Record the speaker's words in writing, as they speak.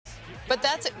But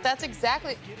that's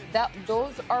exactly that.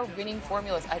 Those are winning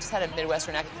formulas. I just had a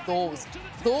Midwestern accent.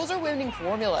 Those are winning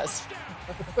formulas.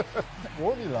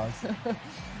 Formulas.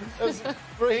 As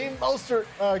Raheem Mostert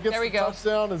gets the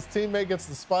touchdown, his teammate gets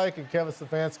the spike, and Kevin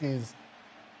Stefanski's,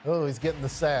 he's getting the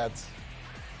sads.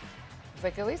 It's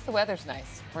like, at least the weather's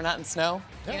nice. We're not in snow,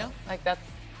 you know? Like, that's,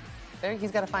 there,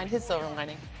 he's got to find his silver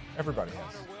lining. Everybody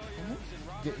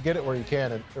has. Get it where you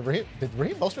can. And did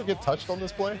Raheem Mostert get touched on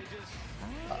this play?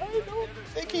 I don't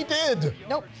think he did.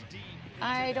 Nope.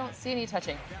 I don't see any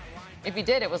touching. If he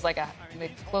did, it was like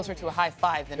closer to a high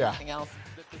five than anything else.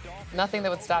 Nothing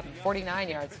that would stop him. 49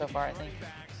 yards so far, I think.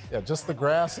 Yeah, just the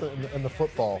grass and the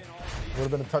football. Would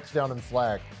have been a touchdown and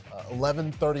flag.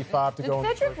 11:35 to go.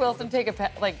 Did Cedric Wilson take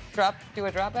do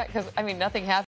a drop back? Because, I mean, nothing happened.